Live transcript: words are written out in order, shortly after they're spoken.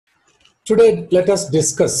Today, let us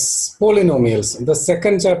discuss polynomials in the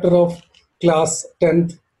second chapter of class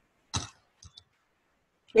 10th.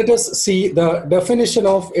 Let us see the definition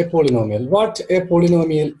of a polynomial. What a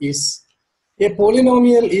polynomial is. A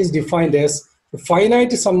polynomial is defined as a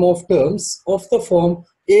finite sum of terms of the form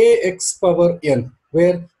ax power n,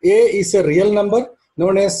 where a is a real number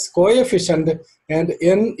known as coefficient and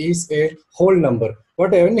n is a whole number.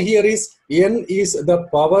 What n here is, n is the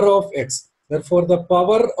power of x. Therefore, the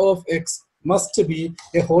power of x must be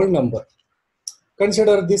a whole number.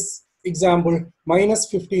 Consider this example,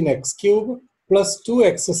 minus 15x cube plus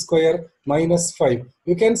 2x square minus 5.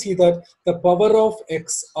 You can see that the power of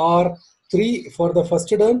x are 3 for the first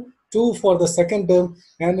term, 2 for the second term,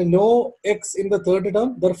 and no x in the third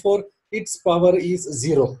term. Therefore, its power is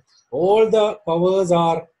 0. All the powers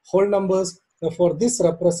are whole numbers. Therefore, this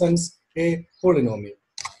represents a polynomial.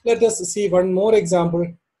 Let us see one more example.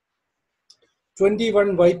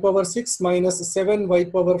 21y power 6 minus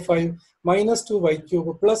 7y power 5 minus 2y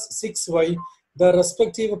cube plus 6y. The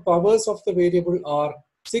respective powers of the variable are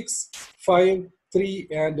 6, 5, 3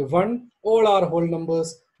 and 1. All are whole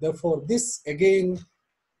numbers. Therefore, this again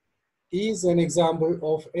is an example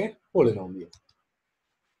of a polynomial.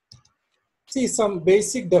 See some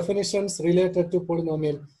basic definitions related to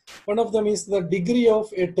polynomial. One of them is the degree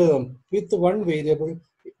of a term with one variable.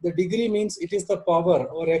 The degree means it is the power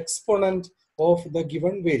or exponent of the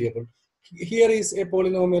given variable. Here is a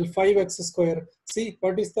polynomial 5x square. See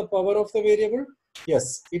what is the power of the variable?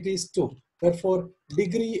 Yes, it is 2. Therefore,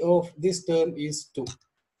 degree of this term is 2.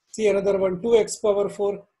 See another one, 2x power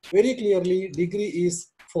 4. Very clearly, degree is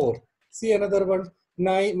 4. See another one,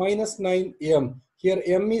 9 minus 9m. Here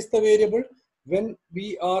m is the variable. When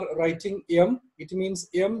we are writing m, it means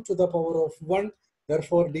m to the power of 1.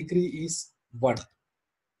 Therefore, degree is 1.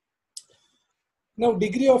 Now,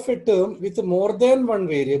 degree of a term with more than one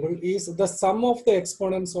variable is the sum of the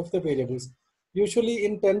exponents of the variables. Usually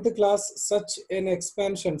in 10th class, such an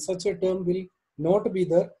expansion, such a term will not be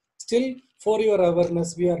there. Still, for your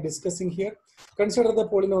awareness, we are discussing here. Consider the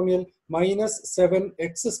polynomial minus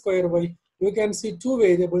 7x square y. You can see two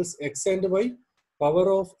variables x and y.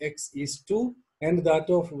 Power of x is 2 and that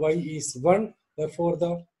of y is 1. Therefore,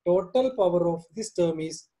 the total power of this term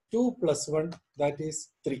is 2 plus 1, that is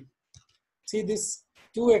 3. See this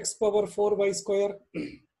 2x power 4y square,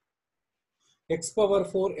 x power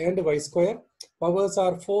 4 and y square. Powers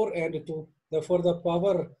are 4 and 2. Therefore,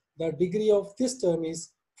 the degree of this term is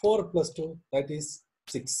 4 plus 2, that is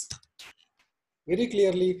 6. Very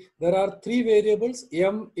clearly, there are three variables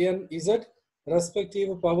m, n, z.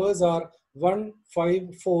 Respective powers are 1,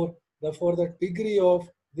 5, 4. Therefore, the degree of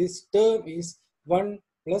this term is 1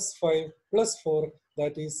 plus 5 plus 4,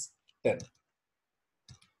 that is 10.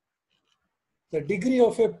 The degree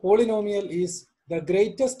of a polynomial is the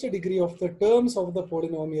greatest degree of the terms of the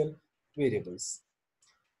polynomial variables.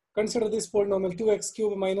 Consider this polynomial 2x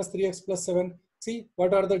cube minus 3x plus 7. See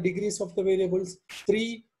what are the degrees of the variables?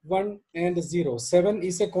 3, 1 and 0. 7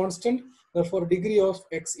 is a constant. Therefore, degree of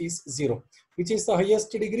x is 0. Which is the highest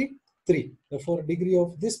degree? 3. Therefore, degree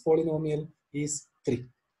of this polynomial is 3.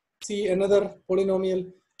 See another polynomial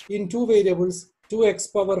in two variables,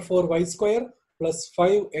 2x power 4y square plus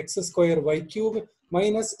 5x square y cube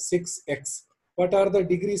minus 6x. What are the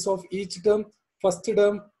degrees of each term? First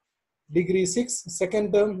term, degree 6,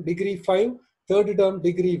 second term, degree 5, third term,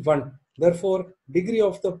 degree 1. Therefore, degree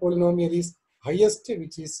of the polynomial is highest,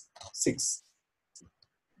 which is 6.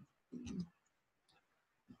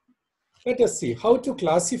 Let us see how to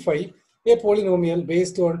classify a polynomial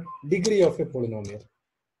based on degree of a polynomial.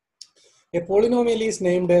 A polynomial is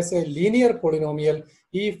named as a linear polynomial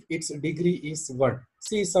if its degree is 1.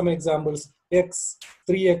 See some examples, x,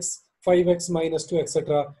 3x, 5x minus 2,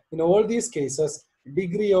 etc. In all these cases,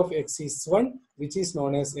 degree of x is 1, which is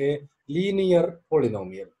known as a linear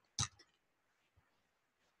polynomial.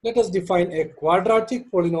 Let us define a quadratic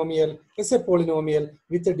polynomial as a polynomial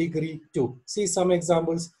with a degree 2. See some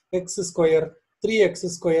examples, x square, 3x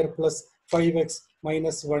square plus 5x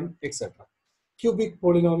minus 1, etc. Cubic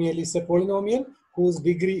polynomial is a polynomial whose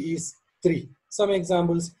degree is 3. Some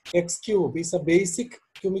examples, x cube is a basic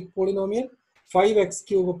cubic polynomial, 5x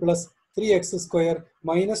cube plus 3x square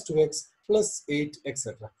minus 2x plus 8,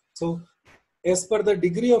 etc. So, as per the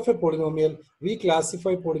degree of a polynomial, we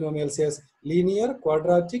classify polynomials as linear,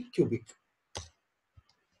 quadratic, cubic.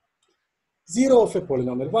 Zero of a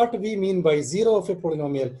polynomial. What we mean by zero of a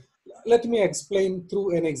polynomial? Let me explain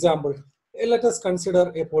through an example. Let us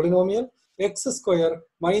consider a polynomial x square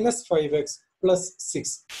minus 5x plus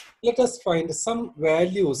 6. Let us find some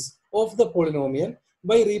values of the polynomial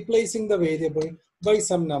by replacing the variable by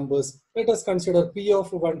some numbers. Let us consider p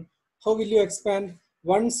of 1. How will you expand?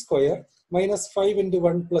 1 square minus 5 into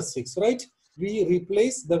 1 plus 6, right? We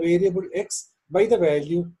replace the variable x by the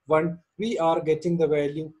value 1. We are getting the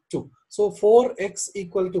value 2. So for x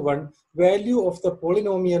equal to 1, value of the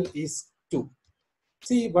polynomial is 2.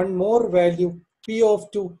 See one more value, p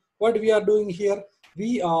of 2. What we are doing here?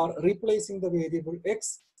 We are replacing the variable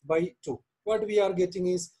x by 2. What we are getting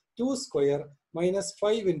is 2 square minus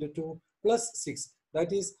 5 into 2 plus 6.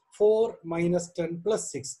 That is 4 minus 10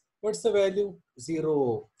 plus 6. What's the value?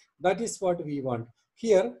 0. That is what we want.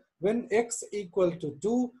 Here, when x equal to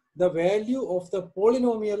 2, the value of the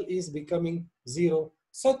polynomial is becoming 0.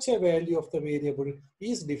 Such a value of the variable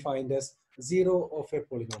is defined as 0 of a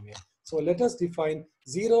polynomial. So let us define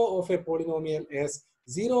 0 of a polynomial as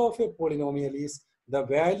 0 of a polynomial is the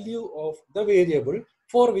value of the variable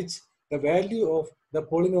for which the value of the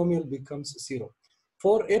polynomial becomes 0.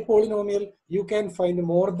 For a polynomial, you can find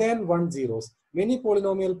more than one zeros. Many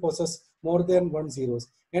polynomials possess more than one zeros.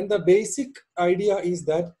 And the basic idea is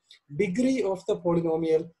that degree of the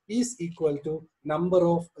polynomial is equal to number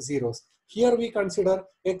of zeros. Here we consider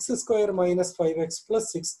x square minus 5x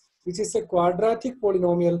plus 6, which is a quadratic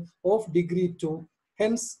polynomial of degree 2.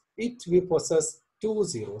 Hence, it will possess two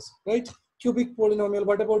zeros, right? Cubic polynomial,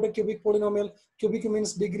 what about a cubic polynomial? Cubic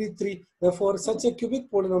means degree 3. Therefore, such a cubic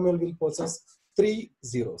polynomial will possess 3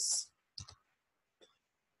 zeros.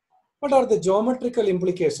 What are the geometrical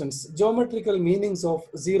implications, geometrical meanings of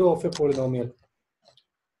 0 of a polynomial?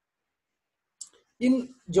 In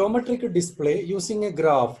geometric display using a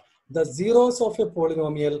graph, the zeros of a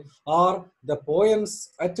polynomial are the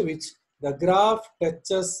points at which the graph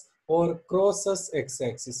touches or crosses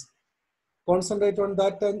x-axis. Concentrate on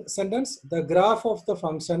that sentence. The graph of the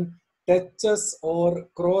function touches or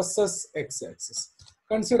crosses x-axis.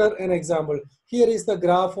 Consider an example. Here is the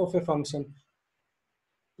graph of a function.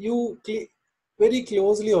 You very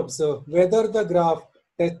closely observe whether the graph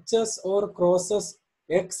touches or crosses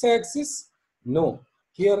x-axis. No.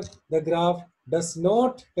 Here the graph does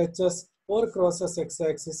not touches or crosses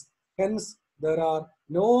x-axis. Hence, there are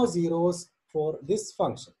no zeros for this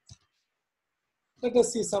function. Let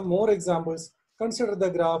us see some more examples. Consider the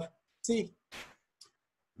graph. See,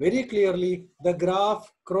 very clearly the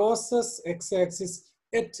graph crosses x-axis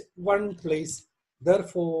at one place.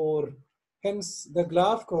 Therefore, hence the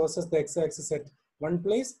graph crosses the x-axis at one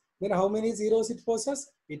place. Then how many zeros it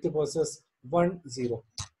possesses? It possesses 1 0.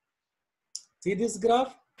 See this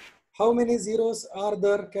graph? How many zeros are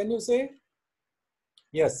there? Can you say?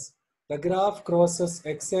 Yes, the graph crosses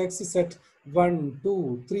x-axis at 1,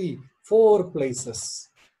 2, 3, 4 places.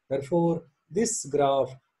 Therefore, this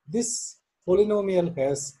graph, this polynomial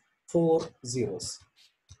has 4 zeros.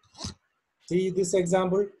 See this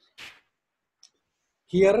example?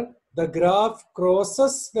 Here, the graph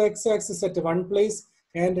crosses the x-axis at one place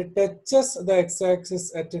and touches the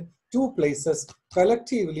x-axis at 2 places.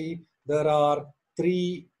 Collectively, there are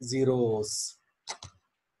 3 zeros.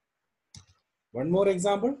 One more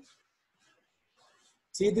example.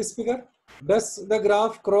 See this figure? Does the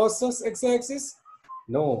graph crosses x-axis?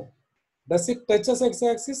 No. Does it touches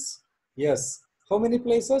x-axis? Yes. How many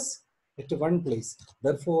places? At one place.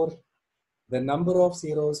 Therefore, the number of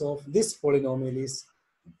zeros of this polynomial is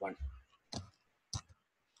 1.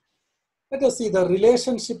 Let us see the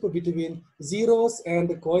relationship between zeros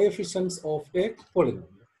and coefficients of a polynomial.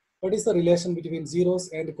 What is the relation between zeros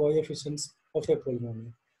and coefficients of a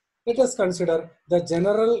polynomial? Let us consider the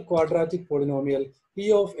general quadratic polynomial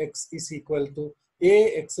p of x is equal to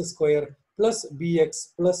ax square plus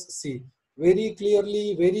bx plus c. Very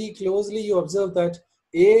clearly, very closely you observe that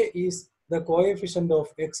a is the coefficient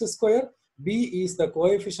of x square, b is the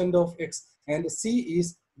coefficient of x, and c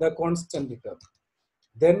is the constant term.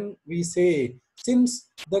 Then we say, since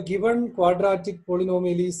the given quadratic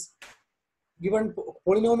polynomial is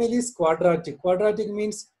quadratic. Quadratic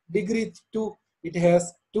means degree 2. It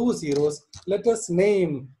has 2 zeros. Let us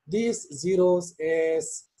name these zeros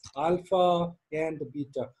as alpha and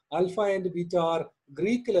beta. Alpha and beta are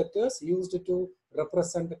Greek letters used to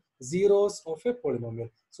represent zeros of a polynomial.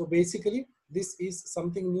 So basically, this is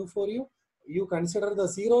something new for you. You consider the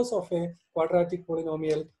zeros of a quadratic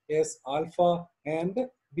polynomial as alpha and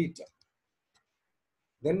beta.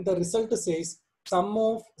 Then the result says sum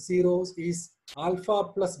of zeros is alpha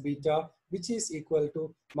plus beta, which is equal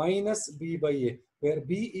to minus b by a, where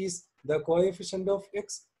b is the coefficient of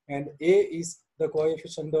x and a is the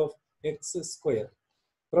coefficient of x square.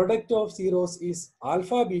 Product of zeros is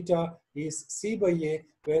alpha beta is c by a,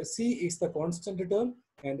 where c is the constant term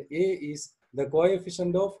and a is the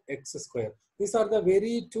coefficient of x square. These are the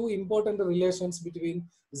very two important relations between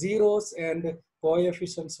zeros and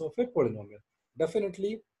coefficients of a polynomial.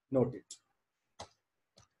 Definitely, Note it.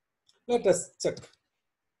 Let us check.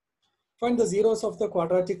 Find the zeros of the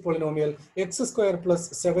quadratic polynomial x square plus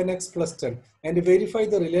 7x plus 10 and verify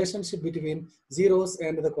the relationship between zeros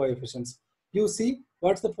and the coefficients. You see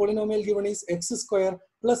what's the polynomial given is x square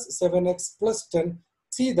plus 7x plus 10.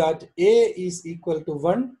 See that a is equal to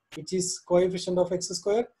 1, which is coefficient of x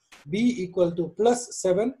square, b equal to plus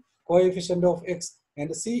 7, coefficient of x,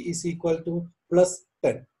 and c is equal to plus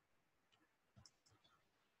 10.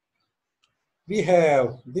 We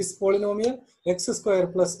have this polynomial x square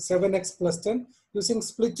plus 7x plus 10 using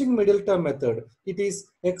splitting middle term method. It is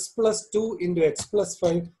x plus 2 into x plus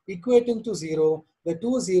 5 equating to 0. The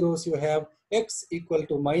two zeros you have x equal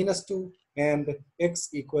to minus 2 and x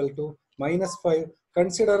equal to minus 5.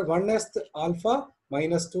 Consider one as alpha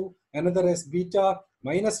minus 2, another as beta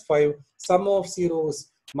minus 5. Sum of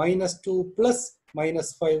zeros minus 2 plus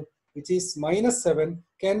minus 5, which is minus 7,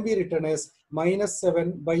 can be written as minus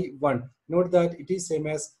 7 by 1. Note that it is same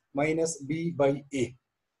as minus b by a.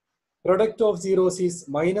 Product of zeros is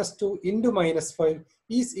minus 2 into minus 5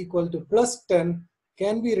 is equal to plus 10,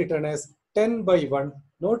 can be written as 10 by 1.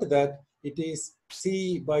 Note that it is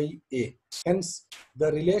c by a. Hence, the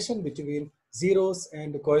relation between zeros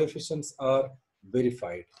and coefficients are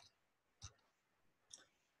verified.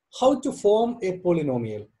 How to form a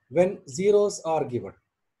polynomial when zeros are given?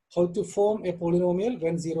 How to form a polynomial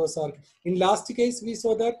when zeros are given? In last case, we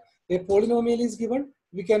saw that a polynomial is given,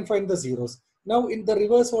 we can find the zeros. Now in the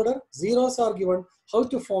reverse order, zeros are given. How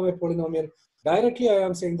to form a polynomial? Directly I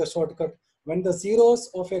am saying the shortcut. When the zeros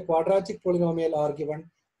of a quadratic polynomial are given,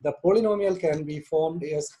 the polynomial can be formed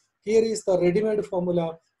as, here is the ready-made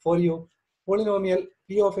formula for you. Polynomial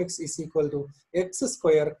p of x is equal to x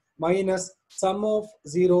square minus sum of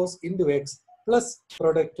zeros into x plus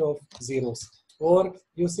product of zeros. Or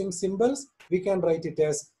using symbols, we can write it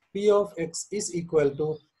as p of x is equal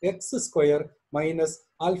to x square minus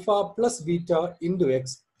alpha plus beta into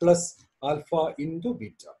x plus alpha into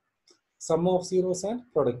beta. Sum of zeros and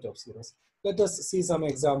product of zeros. Let us see some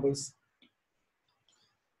examples.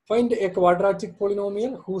 Find a quadratic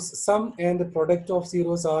polynomial whose sum and product of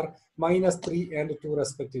zeros are minus 3 and 2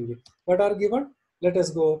 respectively. What are given? Let us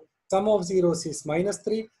go. Sum of zeros is minus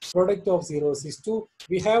 3, product of zeros is 2.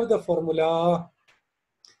 We have the formula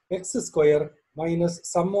x square minus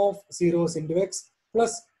sum of zeros into x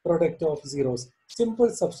plus product of zeros. Simple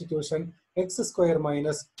substitution, x square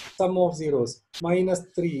minus sum of zeros minus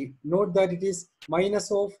 3. Note that it is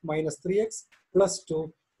minus of minus 3x plus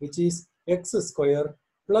 2, which is x square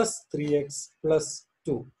plus 3x plus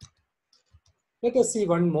 2. Let us see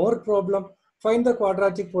one more problem. Find the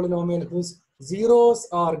quadratic polynomial whose zeros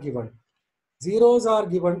are given. Zeros are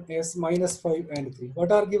given as minus 5 and 3.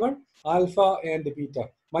 What are given? Alpha and beta.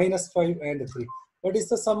 Minus 5 and 3. What is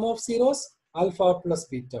the sum of zeros? Alpha plus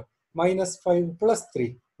beta. Minus 5 plus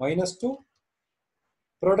 3. Minus 2.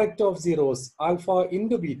 Product of zeros. Alpha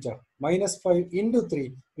into beta. Minus 5 into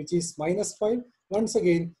 3, which is minus 5. Once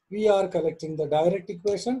again, we are collecting the direct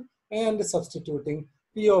equation and substituting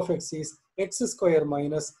p of x is x square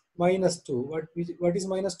minus minus 2. What is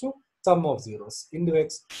minus 2? Sum of zeros into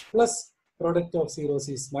x plus product of zeros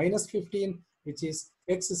is minus 15, which is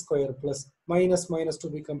x square plus minus 2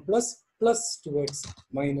 become plus 2x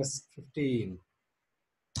minus 15.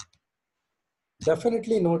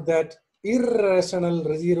 Definitely note that irrational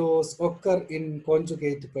zeros occur in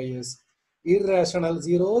conjugate pairs. Irrational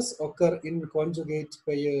zeros occur in conjugate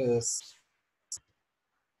pairs.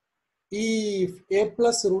 If a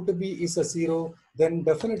plus root b is a 0, then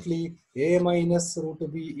definitely a minus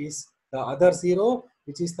root b is the other 0,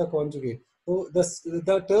 which is the conjugate. So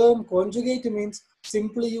the term conjugate means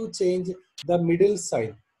simply you change the middle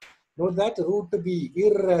sign. Note that root b,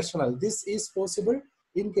 irrational. This is possible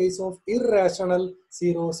in case of irrational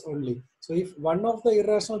zeros only. So if one of the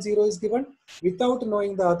irrational zero is given, without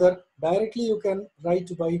knowing the other, directly you can write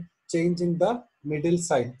by changing the middle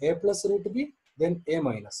sign. A plus root b, then a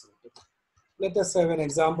minus root b. Let us have an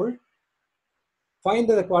example. Find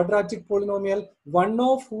the quadratic polynomial, one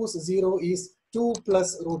of whose zero is 2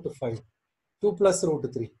 plus root 5. 2 plus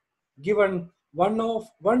root 3. Given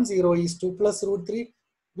one zero is 2 plus root 3,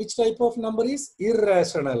 which type of number is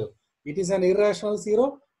irrational? It is an irrational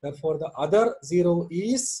zero. Therefore, the other zero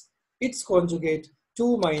is its conjugate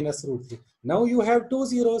 2 minus root 3. Now you have two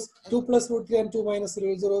zeros, 2 plus root 3 and 2 minus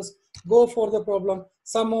root zeros. Go for the problem.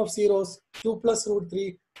 Sum of zeros, 2 plus root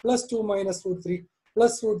 3 plus 2 minus root 3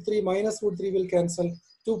 plus root 3 minus root 3 will cancel.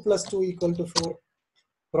 2 plus 2 equal to 4.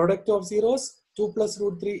 Product of zeros, 2 plus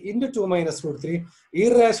root 3 into 2 minus root 3.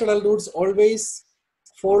 Irrational roots always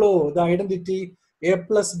follow the identity a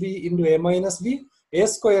plus b into a minus b, a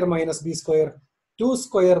square minus b square. 2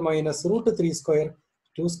 square minus root 3 square.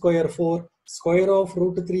 2 square 4. Square of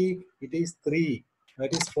root 3, it is 3.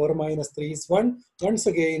 That is 4 minus 3 is 1. Once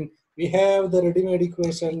again, we have the ready-made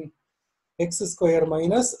equation x square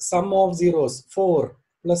minus sum of zeros 4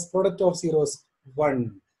 plus product of zeros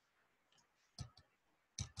 1.